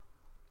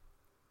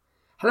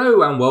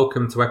Hello and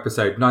welcome to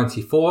episode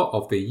 94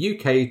 of the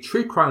UK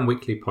True Crime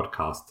Weekly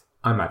podcast.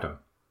 I'm Adam.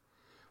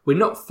 We're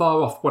not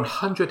far off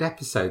 100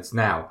 episodes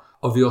now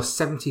of your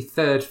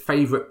 73rd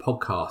favourite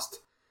podcast.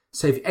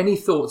 So if any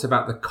thoughts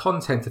about the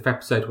content of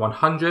episode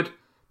 100,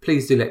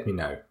 please do let me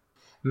know.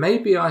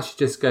 Maybe I should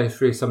just go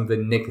through some of the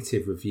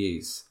negative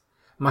reviews.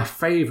 My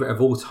favourite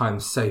of all time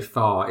so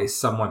far is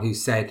someone who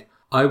said,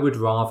 I would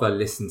rather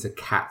listen to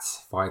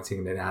cats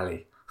fighting in an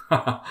alley.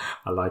 I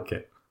like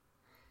it.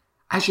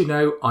 As you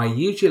know, I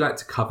usually like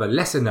to cover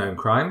lesser known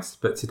crimes,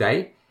 but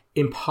today,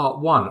 in part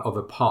 1 of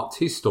a part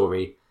 2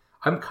 story,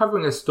 I'm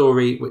covering a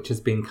story which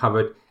has been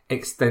covered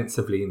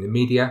extensively in the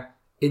media,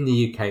 in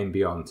the UK and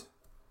beyond.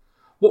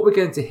 What we're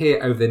going to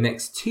hear over the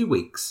next 2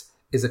 weeks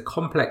is a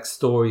complex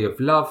story of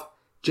love,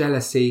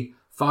 jealousy,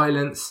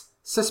 violence,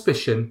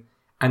 suspicion,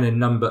 and a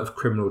number of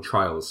criminal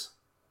trials.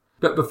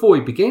 But before we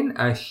begin,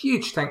 a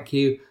huge thank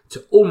you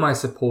to all my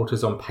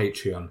supporters on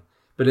Patreon,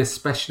 but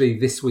especially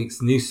this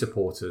week's new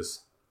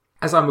supporters.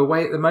 As I'm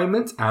away at the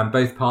moment and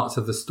both parts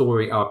of the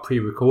story are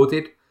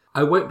pre-recorded,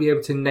 I won't be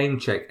able to name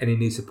check any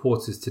new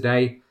supporters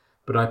today,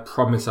 but I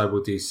promise I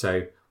will do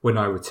so when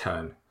I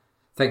return.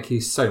 Thank you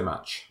so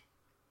much.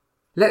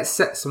 Let's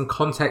set some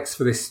context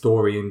for this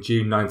story in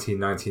June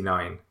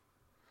 1999.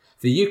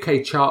 The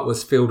UK chart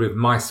was filled with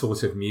my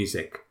sort of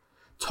music,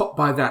 topped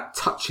by that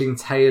touching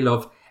tale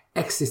of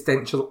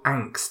existential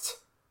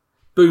angst.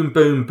 Boom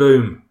Boom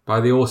Boom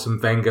by the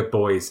awesome Venga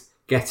Boys,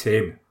 Get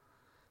In.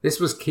 This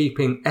was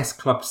keeping S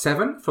Club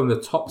 7 from the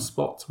top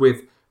spot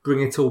with Bring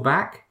It All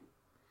Back.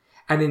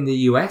 And in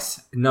the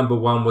US, number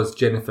 1 was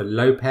Jennifer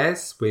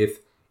Lopez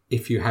with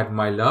If You Had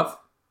My Love.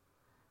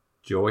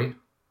 Joy.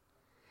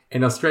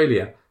 In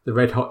Australia, the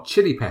Red Hot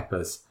Chili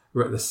Peppers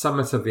were at the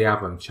summit of the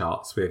album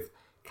charts with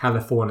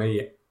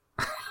Californication.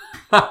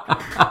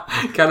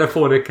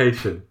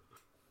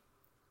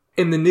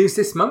 In the news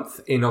this month,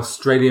 in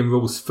Australian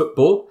rules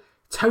football,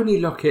 Tony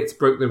Lockett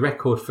broke the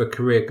record for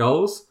career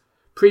goals,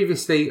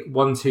 previously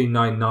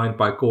 1299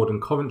 by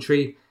Gordon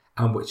Coventry,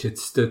 and which had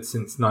stood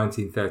since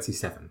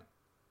 1937.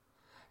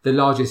 The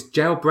largest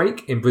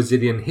jailbreak in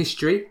Brazilian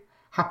history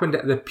happened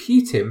at the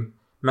Putim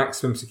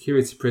maximum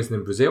security prison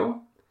in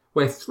Brazil,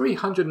 where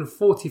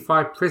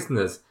 345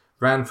 prisoners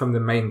ran from the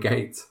main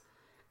gate.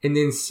 In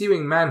the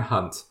ensuing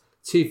manhunt,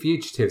 2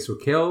 fugitives were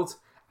killed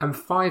and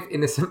 5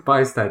 innocent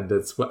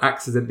bystanders were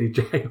accidentally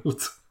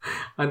jailed.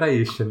 I know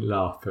you shouldn't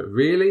laugh, but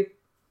really?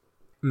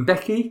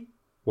 Mbeki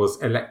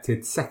was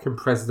elected second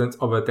president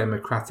of a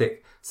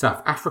democratic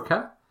South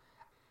Africa.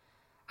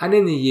 And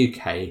in the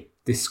UK,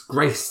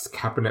 disgraced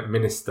cabinet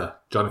minister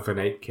Jonathan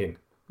Aitken.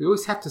 We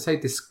always have to say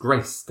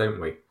disgraced, don't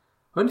we? I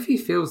wonder if he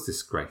feels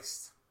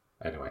disgraced.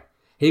 Anyway,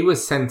 he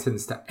was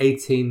sentenced to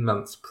 18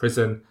 months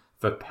prison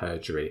for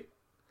perjury.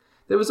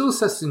 There was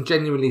also some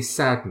genuinely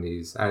sad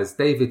news as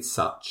David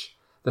Such,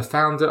 the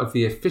founder of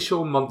the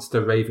official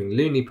monster raving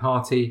loony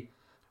party,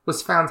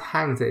 was found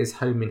hanged at his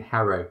home in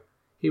Harrow.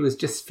 He was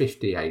just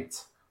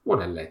 58. What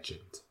a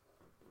legend.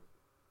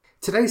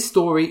 Today's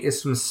story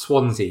is from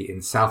Swansea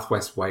in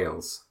southwest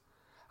Wales.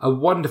 A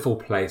wonderful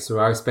place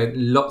where I've spent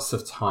lots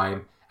of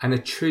time and a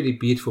truly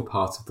beautiful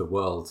part of the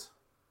world.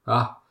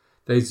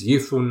 Those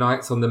youthful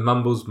nights on the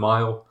Mumbles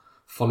Mile,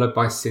 followed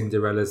by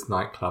Cinderella's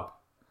nightclub.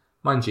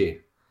 Mind you,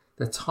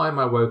 the time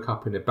I woke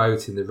up in a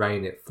boat in the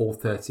rain at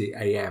 4:30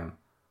 a.m.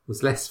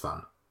 was less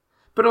fun.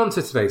 But on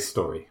to today's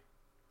story.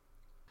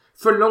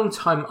 For a long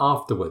time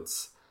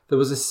afterwards, there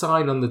was a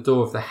sign on the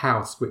door of the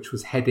house which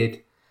was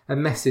headed A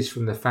Message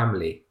from the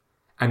Family,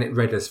 and it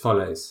read as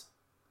follows.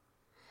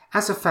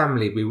 As a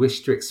family, we wish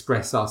to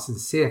express our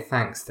sincere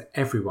thanks to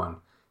everyone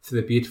for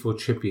the beautiful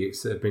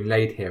tributes that have been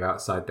laid here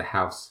outside the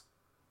house.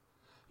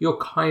 Your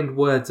kind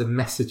words and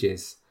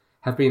messages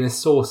have been a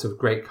source of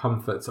great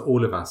comfort to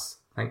all of us.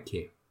 Thank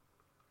you.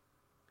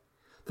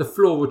 The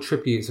floral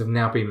tributes have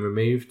now been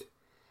removed,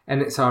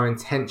 and it's our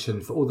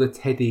intention for all the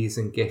teddies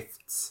and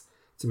gifts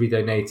to be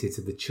donated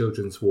to the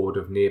children's ward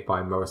of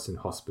nearby Morrison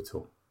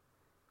Hospital.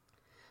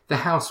 The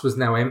house was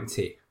now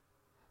empty.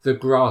 The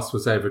grass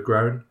was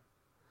overgrown.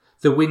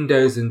 The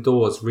windows and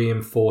doors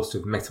reinforced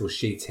with metal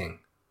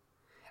sheeting.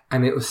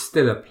 And it was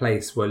still a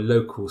place where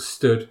locals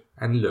stood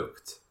and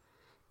looked,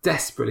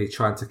 desperately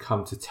trying to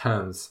come to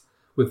terms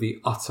with the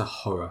utter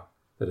horror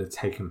that had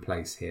taken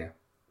place here.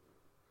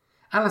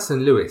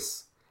 Alison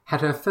Lewis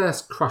had her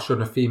first crush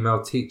on a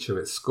female teacher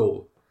at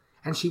school,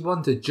 and she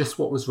wondered just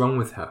what was wrong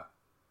with her.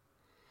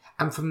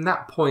 And from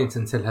that point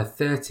until her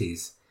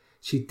 30s,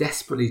 she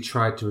desperately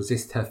tried to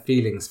resist her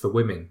feelings for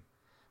women,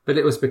 but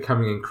it was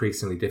becoming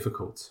increasingly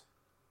difficult.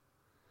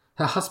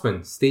 Her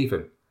husband,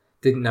 Stephen,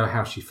 didn't know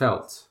how she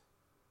felt.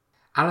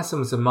 Alison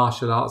was a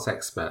martial arts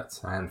expert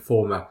and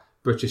former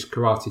British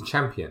karate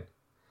champion,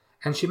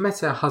 and she met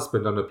her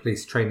husband on a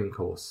police training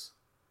course.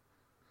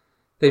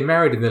 They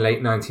married in the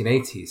late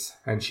 1980s,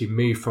 and she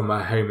moved from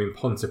her home in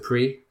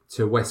Pontypridd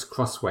to West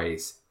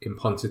Crossways in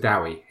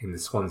Pontardawe in the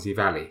Swansea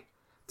Valley,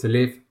 to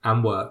live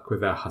and work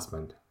with her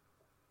husband.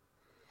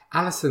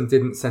 Alison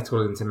didn't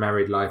settle into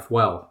married life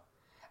well,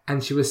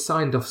 and she was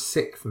signed off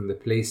sick from the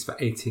police for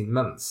 18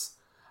 months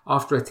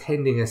after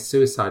attending a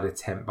suicide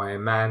attempt by a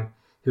man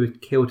who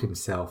had killed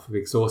himself with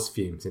exhaust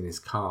fumes in his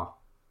car.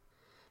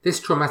 This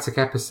traumatic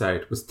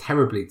episode was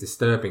terribly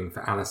disturbing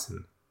for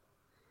Alison.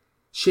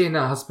 She and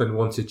her husband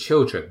wanted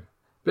children,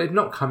 but it had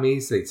not come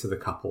easily to the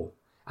couple,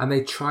 and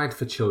they tried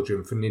for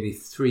children for nearly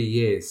 3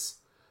 years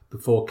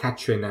before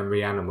Katrin and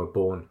Rhiannon were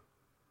born.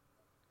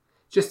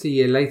 Just a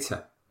year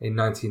later, in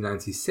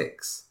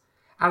 1996,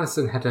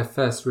 Alison had her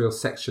first real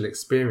sexual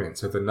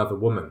experience with another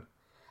woman,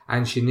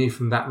 and she knew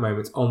from that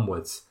moment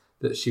onwards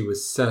that she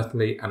was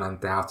certainly and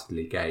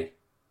undoubtedly gay.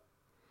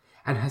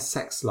 And her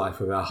sex life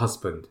with her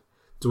husband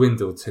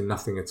dwindled to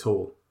nothing at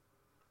all.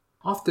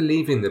 After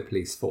leaving the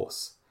police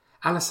force,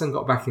 Alison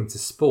got back into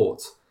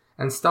sport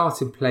and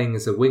started playing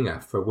as a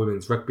winger for a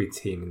women's rugby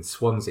team in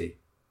Swansea.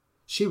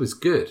 She was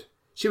good.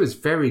 She was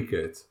very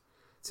good,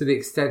 to the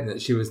extent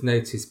that she was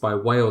noticed by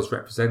Wales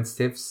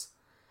representatives,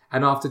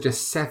 and after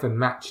just 7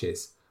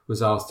 matches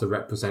was asked to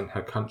represent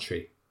her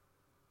country.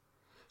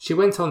 She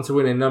went on to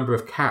win a number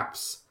of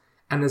caps,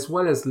 and as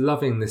well as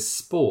loving this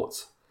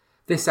sport,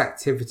 this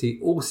activity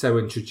also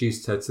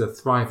introduced her to the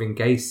thriving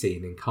gay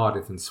scene in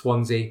Cardiff and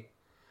Swansea,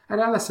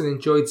 and Alison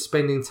enjoyed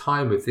spending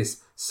time with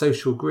this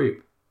social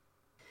group.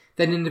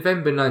 Then in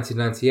November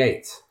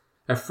 1998,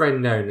 a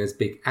friend known as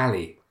Big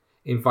Ali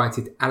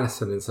invited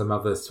Alison and some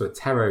others to a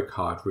tarot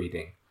card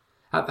reading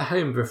at the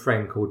home of a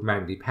friend called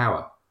Mandy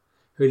Power,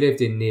 who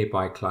lived in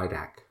nearby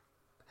Clydach.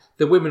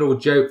 The women all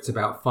joked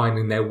about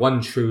finding their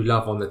one true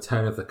love on the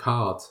turn of the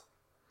card,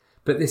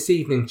 but this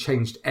evening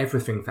changed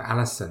everything for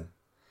Alison,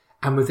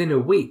 and within a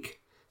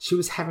week she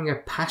was having a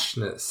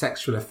passionate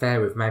sexual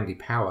affair with Mandy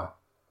Power.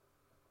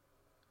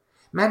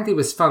 Mandy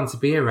was fun to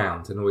be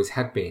around and always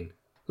had been.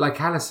 Like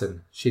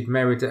Alison, she'd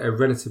married at a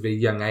relatively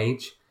young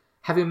age,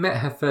 having met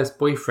her first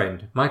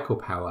boyfriend, Michael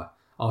Power,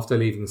 after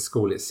leaving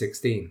school at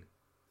 16.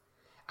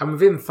 And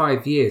within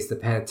 5 years the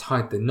pair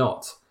tied the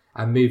knot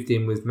and moved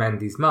in with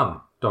Mandy's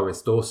mum,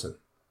 Doris Dawson.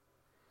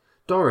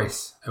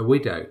 Doris, a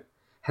widow,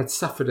 had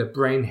suffered a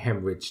brain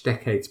hemorrhage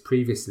decades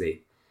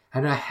previously,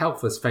 and her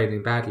health was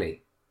failing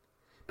badly.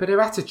 But her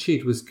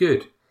attitude was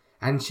good,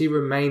 and she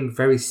remained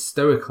very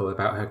stoical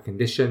about her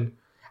condition,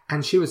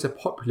 and she was a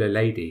popular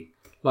lady,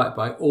 liked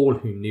by all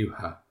who knew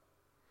her.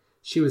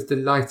 She was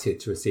delighted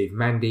to receive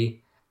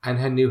Mandy and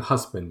her new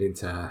husband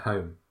into her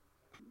home.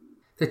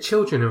 The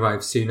children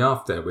arrived soon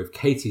after, with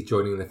Katie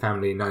joining the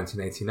family in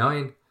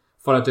 1989,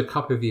 followed a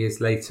couple of years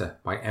later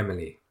by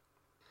Emily.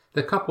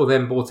 The couple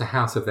then bought a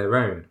house of their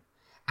own,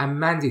 and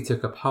Mandy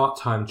took a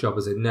part-time job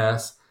as a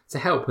nurse to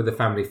help with the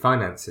family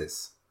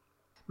finances.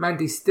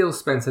 Mandy still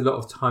spent a lot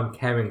of time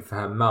caring for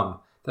her mum.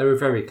 They were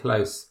very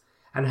close,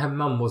 and her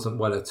mum wasn't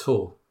well at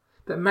all.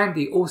 But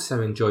Mandy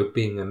also enjoyed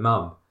being a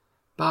mum,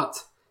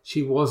 but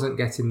she wasn't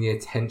getting the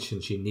attention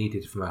she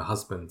needed from her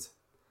husband.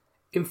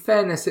 In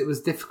fairness, it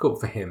was difficult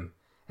for him,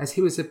 as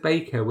he was a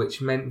baker,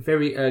 which meant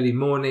very early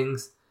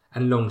mornings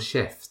and long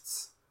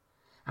shifts.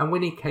 And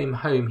when he came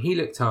home, he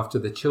looked after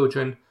the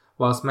children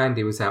whilst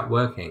Mandy was out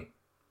working.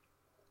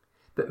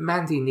 But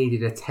Mandy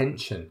needed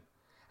attention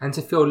and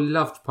to feel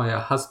loved by her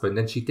husband,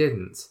 and she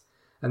didn't,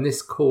 and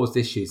this caused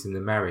issues in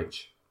the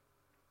marriage.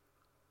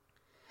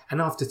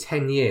 And after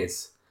 10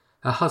 years,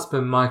 her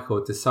husband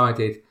Michael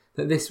decided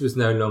that this was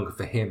no longer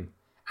for him,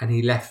 and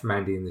he left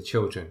Mandy and the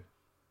children.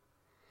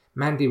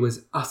 Mandy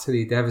was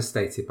utterly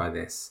devastated by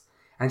this,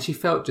 and she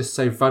felt just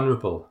so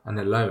vulnerable and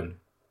alone.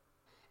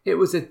 It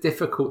was a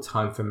difficult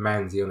time for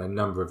Mandy on a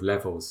number of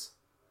levels.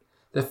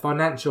 The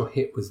financial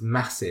hit was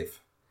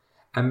massive,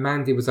 and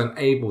Mandy was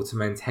unable to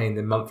maintain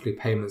the monthly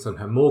payments on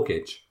her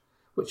mortgage,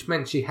 which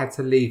meant she had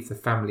to leave the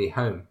family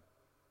home.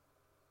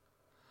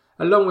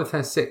 Along with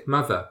her sick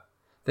mother,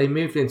 they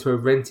moved into a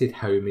rented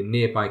home in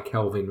nearby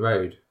Kelvin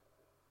Road.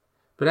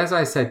 But as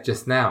I said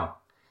just now,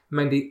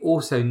 Mandy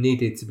also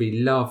needed to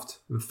be loved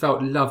and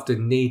felt loved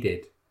and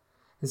needed,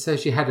 and so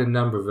she had a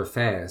number of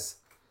affairs,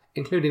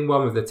 including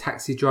one with a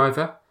taxi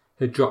driver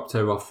who dropped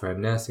her off for a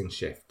nursing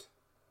shift.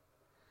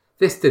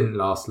 This didn't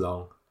last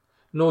long,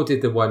 nor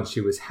did the one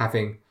she was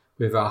having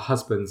with her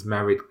husband's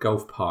married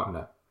golf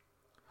partner,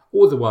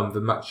 or the one with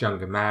a much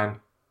younger man,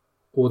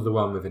 or the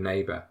one with a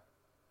neighbour.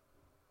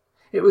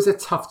 It was a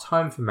tough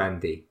time for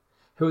Mandy,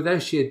 who, although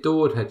she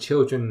adored her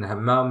children and her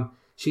mum,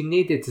 she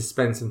needed to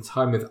spend some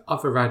time with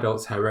other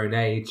adults her own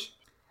age,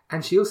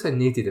 and she also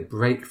needed a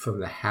break from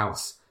the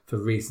house for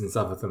reasons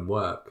other than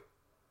work.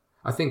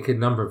 I think a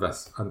number of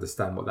us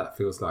understand what that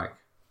feels like.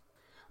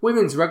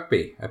 Women's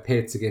rugby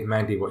appeared to give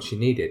Mandy what she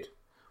needed,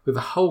 with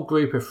a whole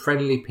group of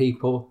friendly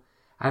people,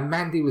 and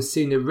Mandy was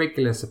soon a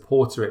regular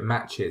supporter at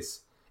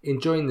matches,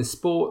 enjoying the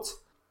sport,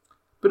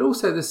 but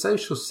also the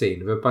social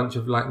scene with a bunch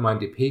of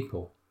like-minded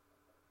people.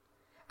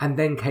 And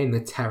then came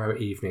the tarot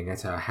evening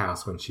at her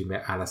house when she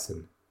met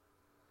Alison.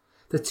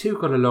 The two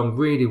got along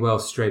really well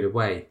straight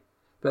away,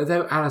 but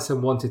though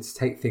Alison wanted to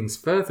take things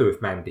further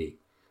with Mandy,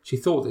 she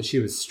thought that she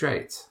was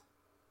straight.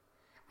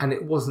 And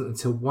it wasn't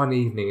until one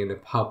evening in a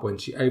pub when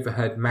she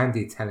overheard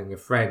Mandy telling a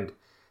friend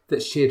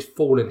that she had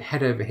fallen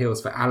head over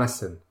heels for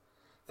Alison,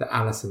 that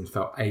Alison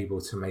felt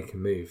able to make a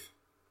move.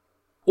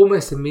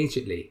 Almost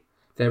immediately,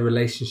 their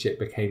relationship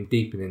became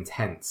deep and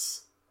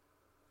intense.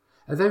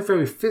 Although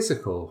very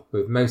physical,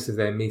 with most of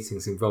their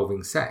meetings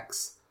involving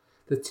sex,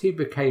 the two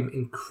became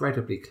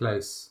incredibly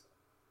close.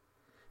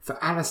 For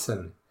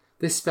Alison,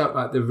 this felt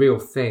like the real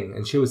thing,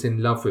 and she was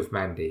in love with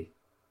Mandy.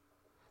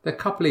 The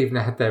couple even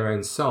had their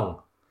own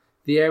song,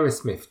 the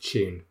Aerosmith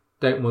tune,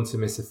 Don't Want to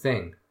Miss a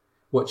Thing,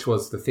 which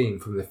was the theme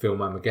from the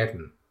film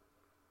Armageddon.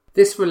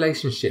 This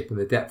relationship and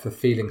the depth of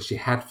feelings she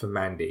had for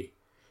Mandy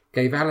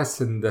gave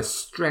Alison the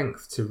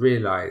strength to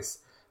realise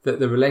that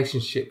the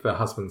relationship with her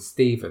husband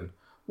Stephen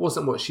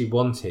wasn't what she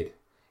wanted,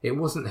 it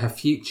wasn't her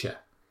future,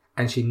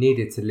 and she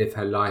needed to live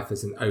her life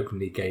as an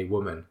openly gay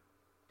woman.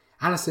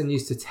 Alison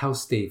used to tell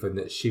Stephen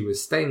that she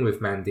was staying with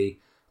Mandy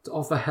to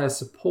offer her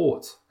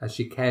support as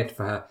she cared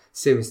for her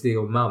seriously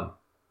ill mum.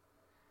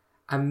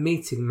 And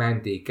meeting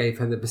Mandy gave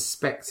her the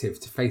perspective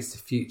to face the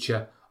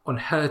future on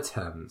her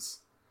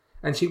terms,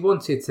 and she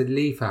wanted to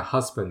leave her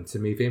husband to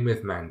move in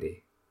with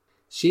Mandy.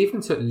 She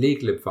even took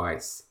legal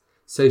advice,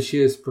 so she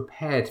was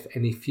prepared for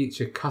any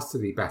future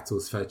custody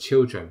battles for her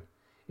children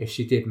if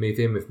she did move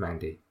in with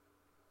Mandy.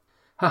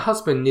 Her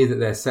husband knew that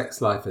their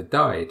sex life had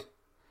died,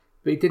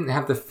 but he didn't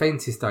have the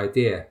faintest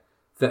idea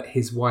that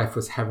his wife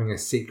was having a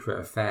secret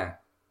affair.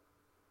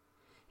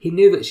 He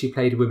knew that she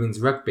played women's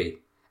rugby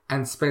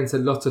and spent a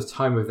lot of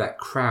time with that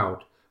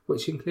crowd,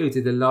 which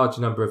included a large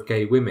number of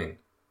gay women.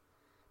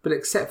 But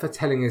except for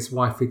telling his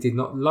wife he did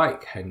not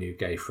like her new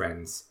gay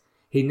friends,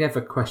 he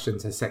never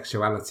questioned her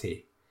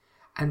sexuality,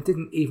 and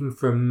didn't even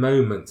for a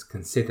moment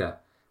consider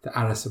that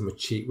Alison would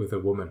cheat with a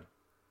woman.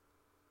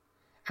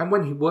 And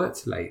when he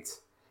worked late,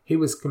 he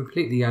was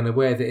completely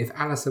unaware that if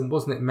Alison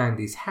wasn't at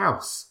Mandy's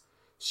house,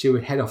 she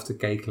would head off to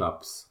gay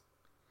clubs.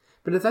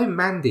 But although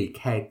Mandy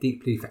cared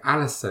deeply for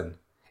Alison,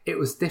 it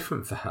was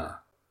different for her.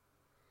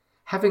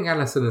 Having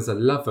Alison as a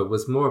lover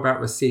was more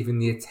about receiving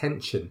the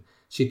attention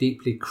she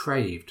deeply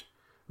craved,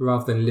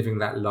 rather than living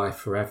that life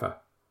forever.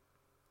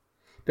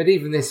 But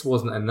even this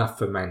wasn't enough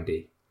for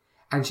Mandy,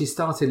 and she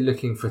started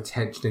looking for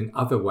attention in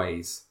other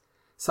ways,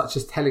 such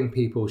as telling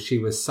people she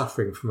was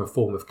suffering from a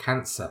form of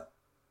cancer.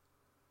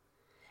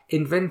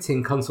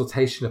 Inventing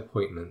consultation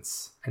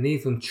appointments and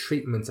even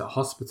treatment at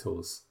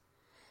hospitals,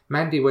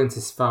 Mandy went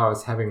as far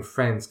as having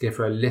friends give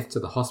her a lift to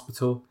the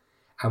hospital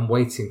and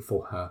waiting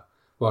for her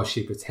while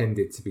she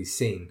pretended to be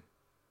seen.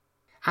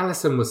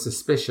 Alison was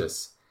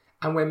suspicious,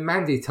 and when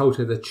Mandy told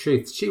her the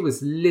truth, she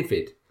was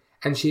livid,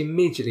 and she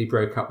immediately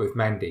broke up with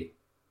Mandy.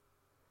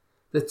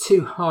 The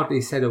two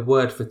hardly said a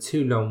word for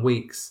 2 long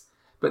weeks,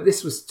 but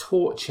this was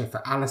torture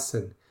for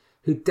Alison,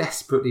 who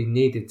desperately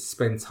needed to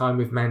spend time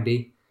with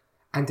Mandy,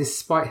 and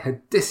despite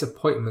her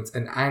disappointment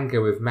and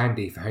anger with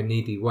Mandy for her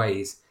needy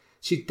ways,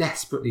 she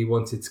desperately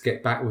wanted to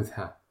get back with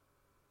her.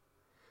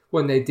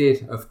 When they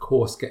did, of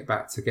course, get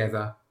back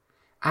together,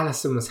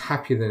 Alison was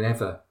happier than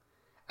ever,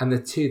 and the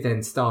two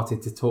then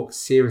started to talk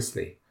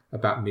seriously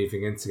about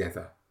moving in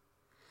together.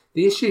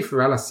 The issue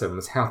for Alison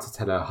was how to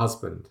tell her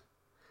husband.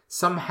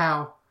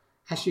 Somehow,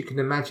 as you can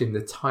imagine,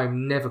 the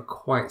time never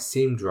quite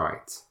seemed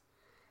right,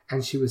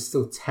 and she was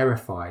still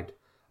terrified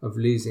of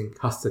losing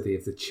custody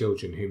of the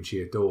children whom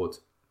she adored.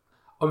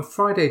 On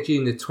Friday,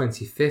 June the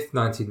 25th,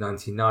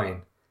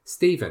 1999,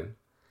 Stephen,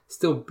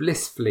 still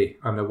blissfully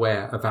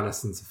unaware of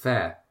Alison's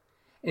affair,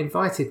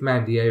 invited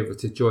Mandy over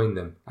to join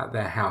them at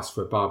their house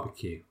for a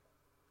barbecue.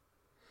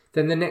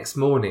 Then the next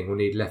morning, when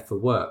he'd left for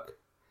work,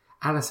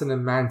 Alison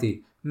and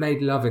Mandy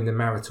made love in the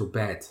marital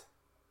bed.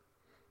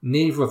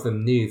 Neither of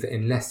them knew that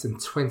in less than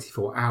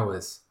 24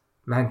 hours,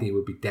 Mandy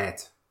would be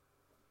dead.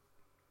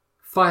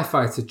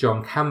 Firefighter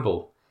John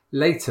Campbell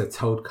later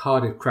told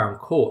Cardiff Crown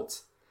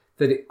Court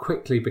that it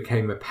quickly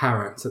became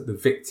apparent that the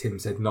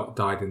victims had not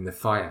died in the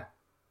fire.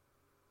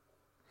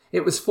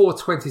 It was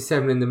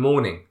 4:27 in the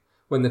morning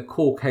when the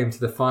call came to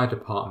the fire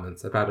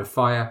department about a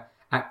fire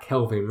at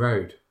Kelvin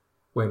Road,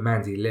 where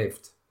Mandy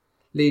lived.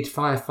 Lead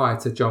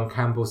firefighter John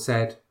Campbell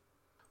said,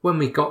 "When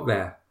we got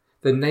there,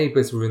 the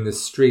neighbours were in the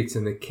street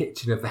and the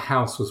kitchen of the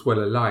house was well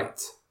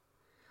alight.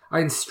 I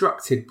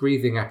instructed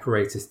breathing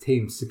apparatus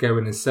teams to go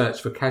in and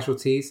search for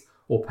casualties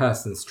or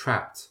persons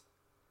trapped.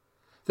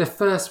 The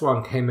first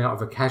one came out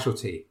of a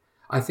casualty.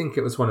 I think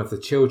it was one of the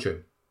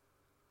children.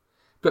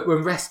 But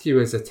when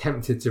rescuers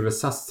attempted to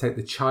resuscitate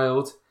the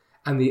child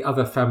and the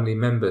other family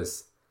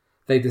members,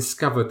 they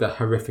discovered the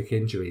horrific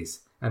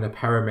injuries, and a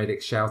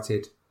paramedic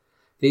shouted,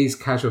 'These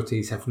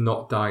casualties have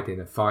not died in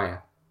a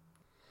fire.'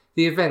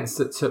 The events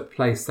that took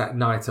place that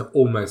night are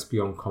almost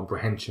beyond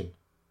comprehension.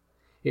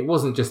 It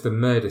wasn't just a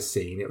murder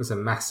scene, it was a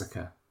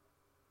massacre.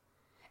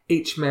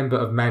 Each member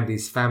of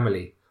Mandy's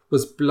family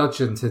was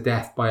bludgeoned to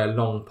death by a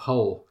long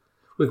pole,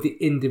 with the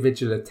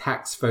individual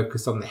attacks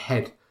focused on the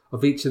head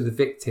of each of the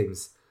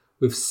victims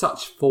with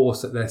such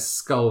force that their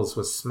skulls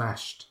were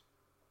smashed.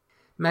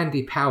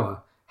 Mandy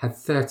Power had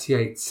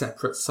 38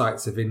 separate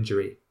sites of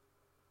injury.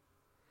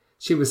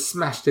 She was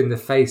smashed in the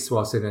face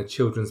whilst in her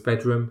children's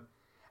bedroom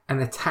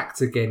and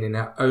attacked again in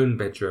her own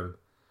bedroom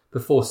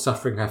before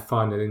suffering her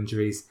final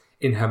injuries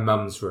in her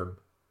mum's room.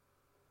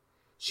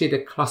 She had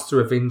a cluster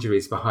of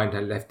injuries behind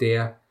her left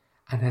ear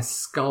and her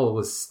skull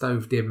was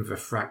stoved in with a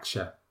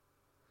fracture.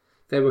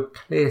 There were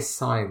clear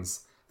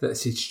signs that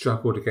she'd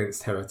struggled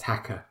against her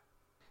attacker.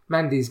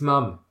 Mandy's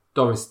mum,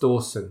 Doris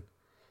Dawson,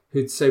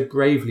 who'd so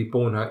bravely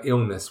borne her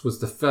illness, was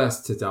the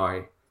first to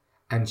die,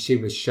 and she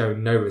was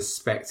shown no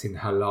respect in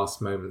her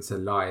last moments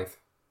alive.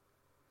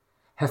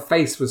 Her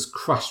face was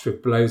crushed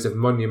with blows of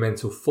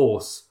monumental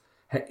force.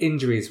 Her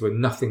injuries were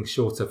nothing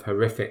short of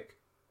horrific.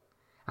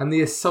 And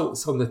the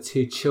assaults on the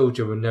two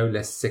children were no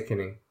less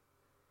sickening.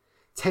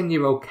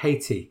 10-year-old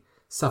Katie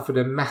suffered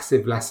a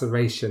massive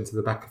laceration to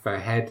the back of her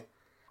head,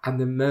 and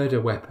the murder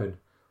weapon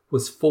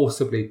was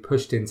forcibly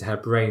pushed into her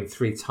brain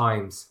 3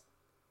 times.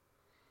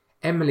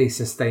 Emily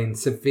sustained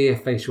severe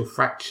facial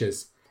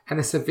fractures and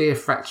a severe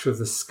fracture of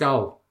the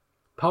skull.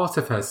 Part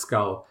of her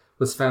skull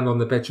was found on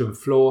the bedroom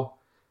floor.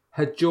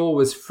 Her jaw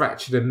was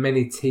fractured and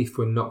many teeth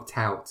were knocked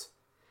out.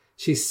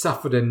 She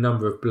suffered a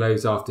number of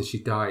blows after she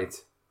died.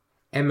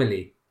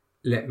 Emily,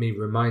 let me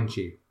remind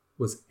you,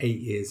 was 8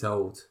 years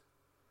old.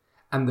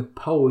 And the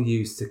pole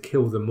used to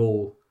kill them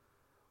all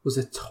was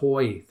a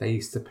toy they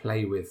used to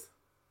play with.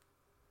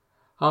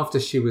 After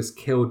she was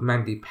killed,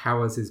 Mandy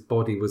Powers'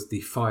 body was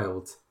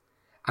defiled,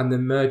 and the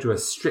murderer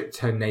stripped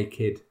her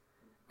naked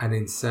and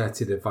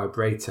inserted a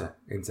vibrator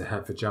into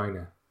her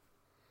vagina.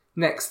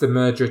 Next, the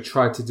murderer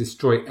tried to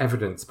destroy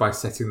evidence by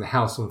setting the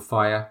house on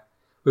fire,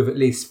 with at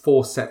least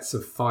 4 sets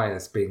of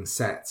fires being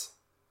set.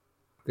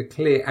 The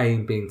clear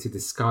aim being to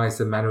disguise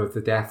the manner of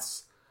the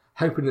deaths,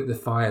 hoping that the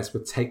fires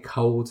would take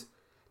hold,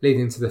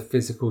 leading to the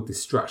physical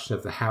destruction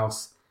of the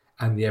house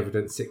and the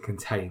evidence it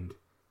contained,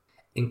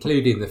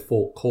 including the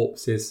 4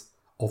 corpses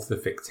of the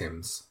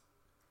victims.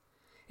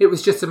 It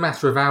was just a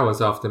matter of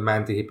hours after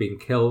Mandy had been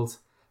killed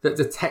that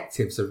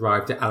detectives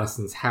arrived at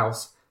Alison's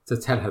house to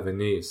tell her the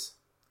news.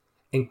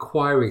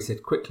 Inquiries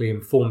had quickly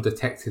informed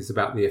detectives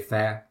about the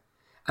affair,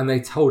 and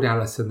they told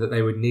Alison that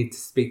they would need to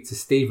speak to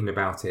Stephen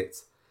about it,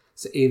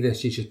 so either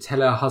she should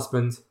tell her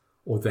husband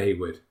or they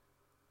would.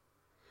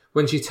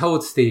 When she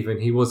told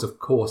Stephen, he was of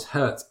course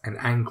hurt and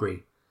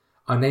angry,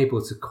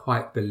 unable to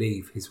quite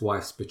believe his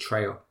wife's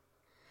betrayal.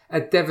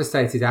 A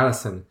devastated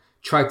Alison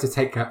tried to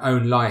take her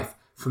own life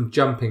from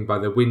jumping by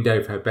the window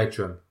of her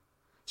bedroom.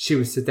 She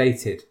was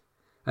sedated,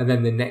 and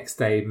then the next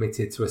day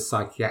admitted to a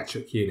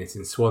psychiatric unit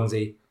in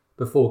Swansea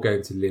before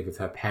going to live with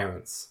her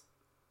parents.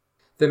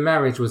 The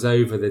marriage was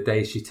over the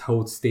day she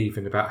told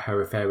Stephen about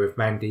her affair with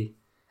Mandy,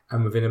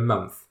 and within a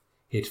month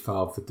he'd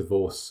filed for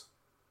divorce.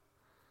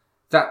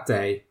 That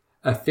day,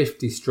 a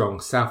 50-strong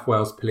South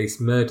Wales Police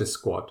murder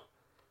squad,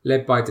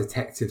 led by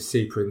Detective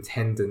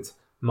Superintendent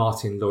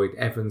Martin Lloyd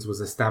Evans, was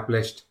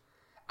established,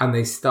 and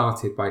they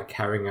started by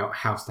carrying out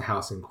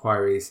house-to-house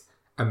inquiries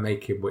and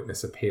making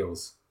witness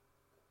appeals.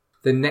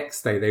 The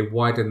next day they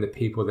widened the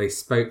people they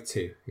spoke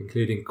to,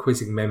 including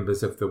quizzing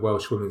members of the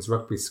Welsh women's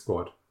rugby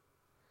squad.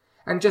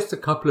 And just a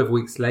couple of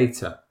weeks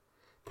later,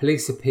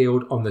 police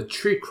appealed on the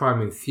true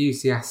crime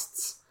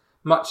enthusiasts'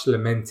 much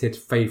lamented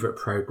favourite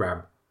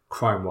programme,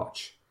 Crime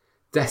Watch,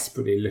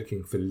 desperately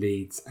looking for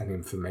leads and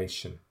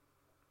information.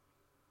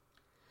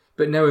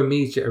 But no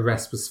immediate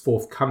arrest was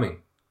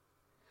forthcoming.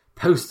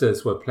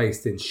 Posters were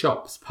placed in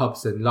shops,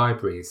 pubs and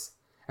libraries,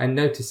 and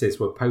notices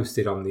were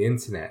posted on the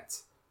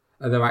internet,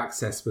 although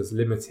access was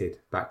limited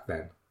back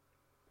then.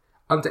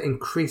 Under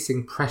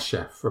increasing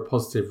pressure for a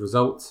positive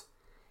result,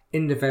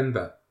 in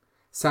November,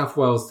 South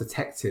Wales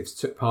detectives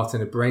took part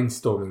in a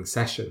brainstorming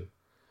session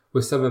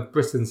with some of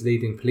Britain's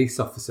leading police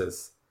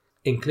officers,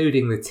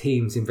 including the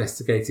teams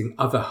investigating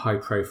other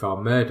high-profile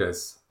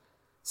murders,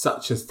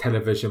 such as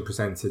television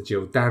presenter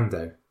Jill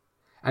Dando,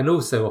 and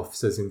also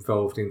officers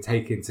involved in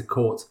taking to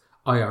court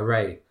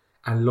IRA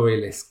and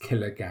loyalist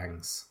killer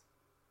gangs.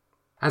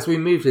 As we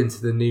moved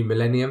into the new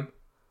millennium,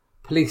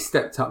 police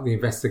stepped up the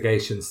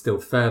investigation still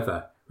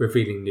further,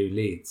 revealing new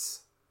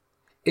leads.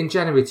 In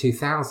January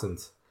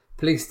 2000,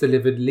 police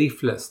delivered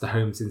leaflets to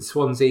homes in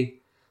Swansea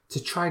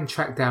to try and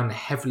track down a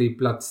heavily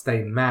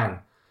blood-stained man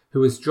who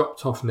was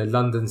dropped off in a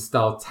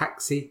London-style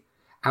taxi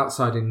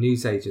outside a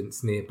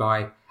newsagent's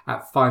nearby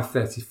at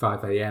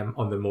 5:35 a.m.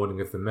 on the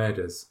morning of the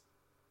murders.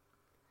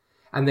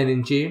 And then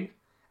in June,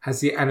 as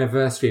the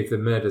anniversary of the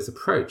murders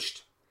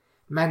approached,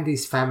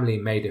 Mandy's family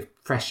made a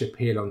fresh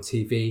appeal on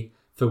TV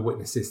for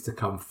witnesses to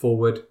come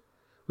forward,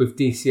 with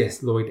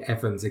DCS Lloyd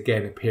Evans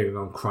again appearing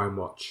on Crime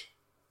Watch.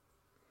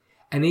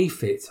 An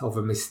e-fit of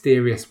a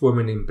mysterious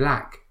woman in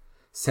black,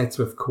 said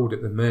to have called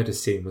at the murder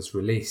scene, was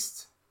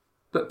released.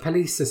 But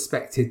police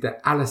suspected that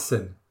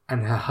Alison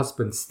and her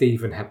husband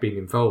Stephen had been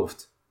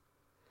involved.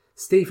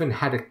 Stephen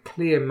had a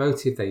clear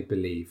motive, they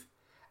believe,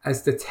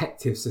 as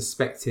detectives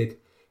suspected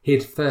he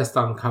had first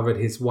uncovered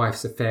his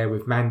wife's affair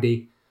with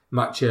Mandy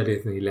much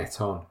earlier than he let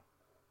on.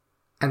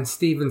 And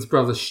Stephen's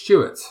brother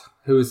Stuart,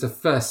 who was the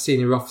first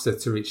senior officer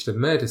to reach the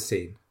murder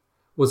scene,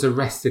 was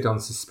arrested on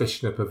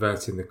suspicion of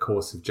perverting the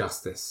course of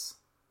justice.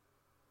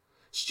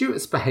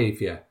 Stuart's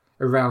behaviour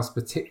aroused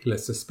particular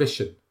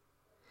suspicion.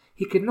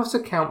 He could not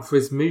account for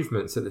his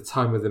movements at the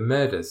time of the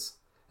murders,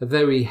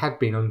 although he had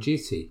been on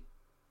duty.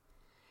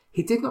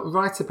 He did not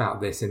write about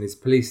this in his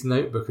police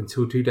notebook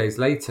until 2 days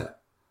later,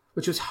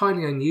 which was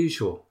highly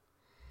unusual.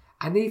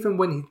 And even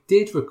when he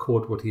did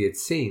record what he had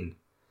seen,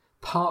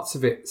 parts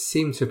of it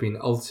seemed to have been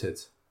altered.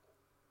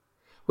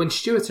 When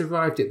Stewart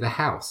arrived at the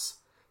house,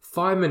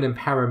 firemen and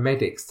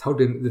paramedics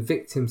told him that the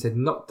victims had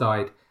not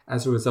died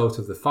as a result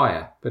of the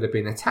fire, but had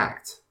been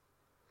attacked.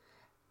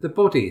 The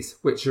bodies,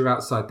 which are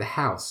outside the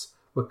house,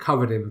 were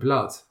covered in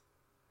blood,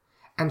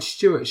 and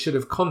Stewart should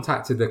have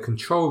contacted the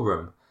control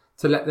room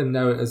to let them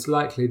know it was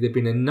likely there had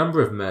been a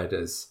number of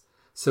murders,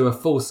 so a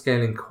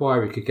full-scale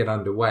inquiry could get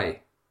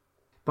underway.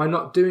 By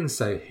not doing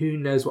so, who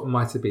knows what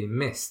might have been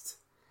missed?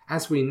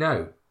 As we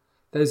know,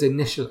 those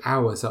initial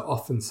hours are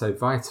often so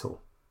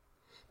vital.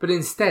 But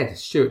instead,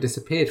 Stewart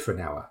disappeared for an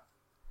hour.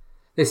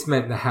 This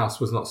meant the house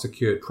was not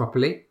secured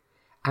properly,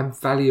 and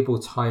valuable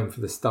time for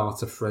the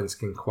start of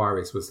forensic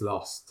inquiries was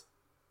lost.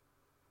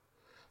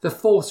 The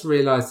force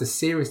realised the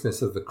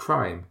seriousness of the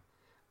crime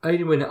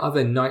only when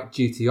other night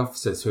duty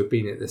officers who had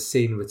been at the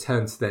scene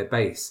returned to their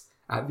base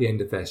at the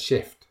end of their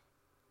shift.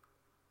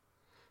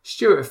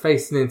 Stewart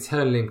faced an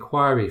internal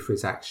inquiry for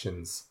his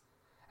actions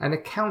and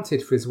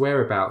accounted for his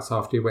whereabouts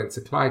after he went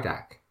to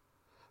Clydach,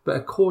 but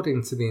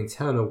according to the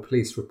internal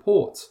police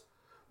report,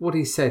 what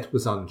he said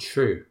was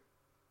untrue.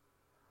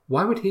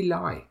 Why would he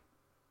lie?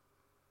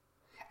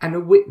 And a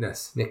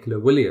witness, Nicola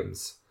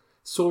Williams,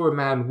 saw a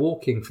man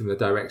walking from the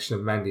direction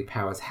of Mandy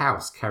Power's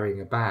house carrying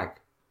a bag.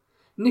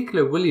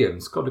 Nicola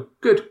Williams got a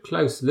good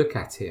close look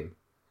at him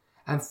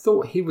and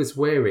thought he was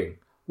wearing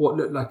what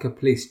looked like a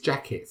police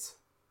jacket.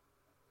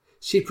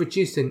 She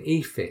produced an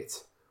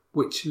e-fit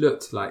which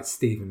looked like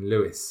Stephen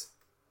Lewis.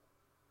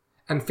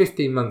 And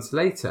 15 months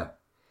later,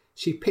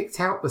 she picked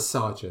out the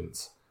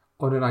sergeant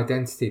on an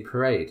identity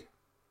parade.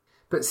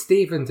 But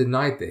Stephen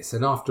denied this,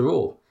 and after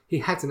all, he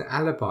had an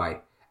alibi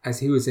as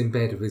he was in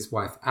bed with his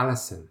wife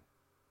Alison.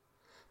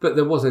 But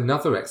there was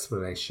another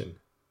explanation.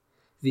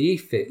 The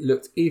e-fit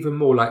looked even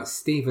more like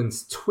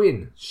Stephen's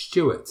twin,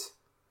 Stewart,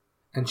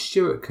 and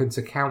Stewart couldn't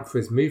account for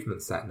his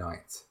movements that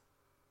night.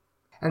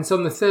 And so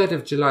on the 3rd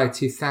of July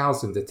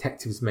 2000,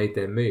 detectives made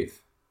their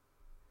move.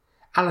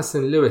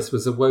 Alison Lewis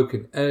was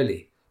awoken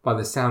early by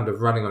the sound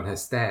of running on her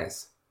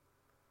stairs.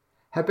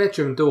 Her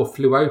bedroom door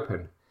flew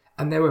open,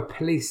 and there were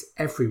police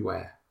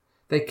everywhere.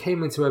 They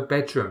came into her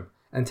bedroom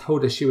and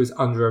told her she was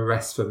under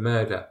arrest for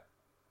murder.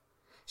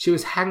 She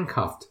was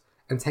handcuffed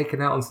and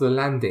taken out onto the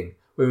landing,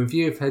 where in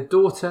view of her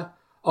daughter,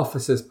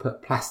 officers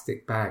put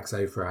plastic bags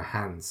over her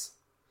hands.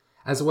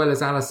 As well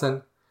as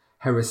Alison,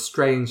 her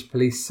estranged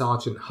police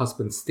sergeant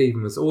husband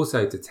Stephen was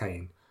also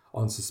detained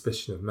on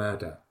suspicion of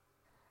murder.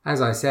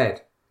 As I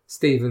said,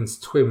 Stephen's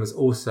twin was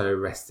also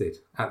arrested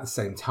at the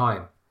same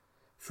time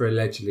for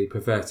allegedly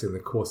perverting the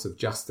course of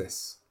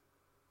justice.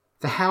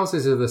 The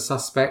houses of the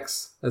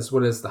suspects, as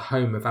well as the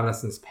home of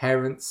Alison's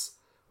parents,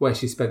 where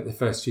she spent the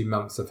first few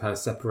months of her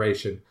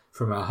separation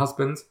from her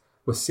husband,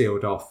 were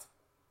sealed off.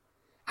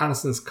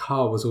 Alison's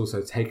car was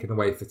also taken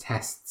away for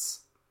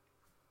tests.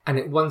 And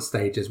at one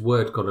stage, as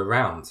word got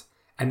around,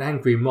 an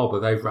angry mob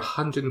of over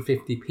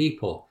 150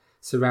 people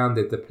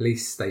surrounded the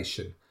police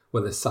station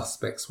where the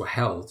suspects were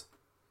held,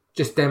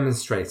 just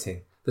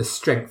demonstrating the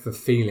strength of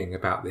feeling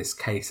about this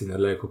case in the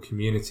local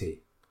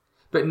community.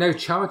 But no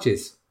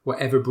charges were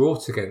ever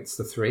brought against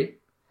the three,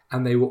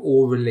 and they were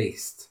all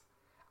released,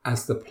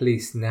 as the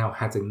police now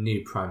had a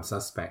new prime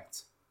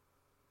suspect.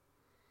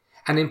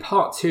 And in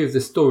part 2 of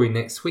the story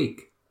next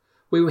week,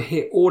 we will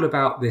hear all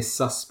about this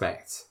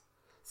suspect,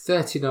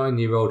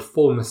 39-year-old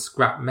former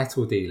scrap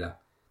metal dealer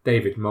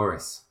David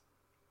Morris.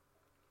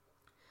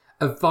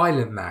 A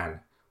violent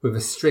man with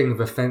a string of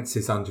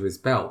offences under his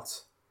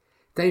belt,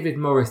 David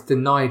Morris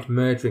denied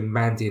murdering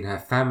Mandy and her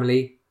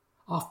family.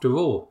 After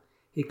all,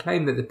 he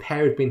claimed that the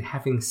pair had been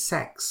having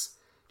sex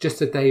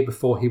just a day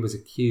before he was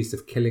accused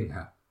of killing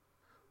her.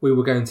 We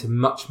will go into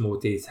much more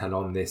detail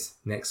on this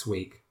next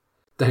week.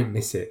 Don't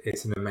miss it,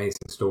 it's an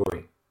amazing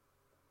story.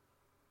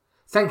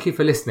 Thank you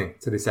for listening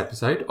to this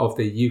episode of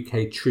the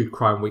UK True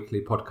Crime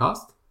Weekly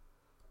podcast.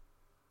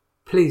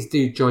 Please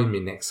do join me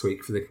next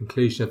week for the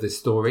conclusion of this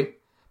story,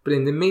 but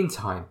in the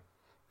meantime,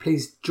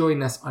 please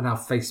join us on our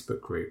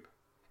Facebook group.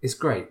 It's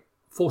great,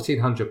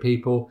 1,400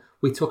 people.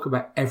 We talk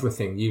about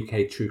everything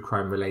UK true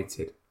crime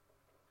related.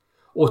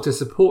 Or to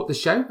support the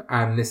show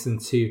and listen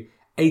to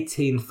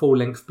 18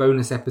 full-length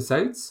bonus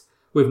episodes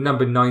with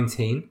number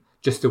 19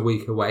 just a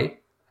week away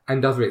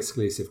and other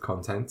exclusive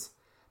content,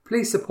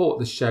 please support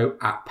the show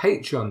at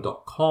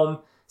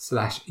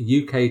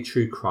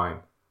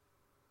patreon.com/UKTrueCrime.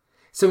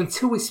 So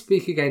until we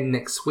speak again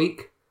next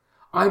week,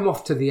 I'm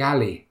off to the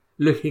alley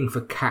looking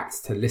for cats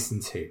to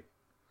listen to.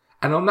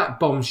 And on that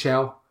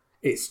bombshell,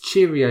 it's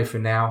cheerio for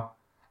now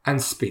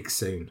and speak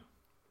soon.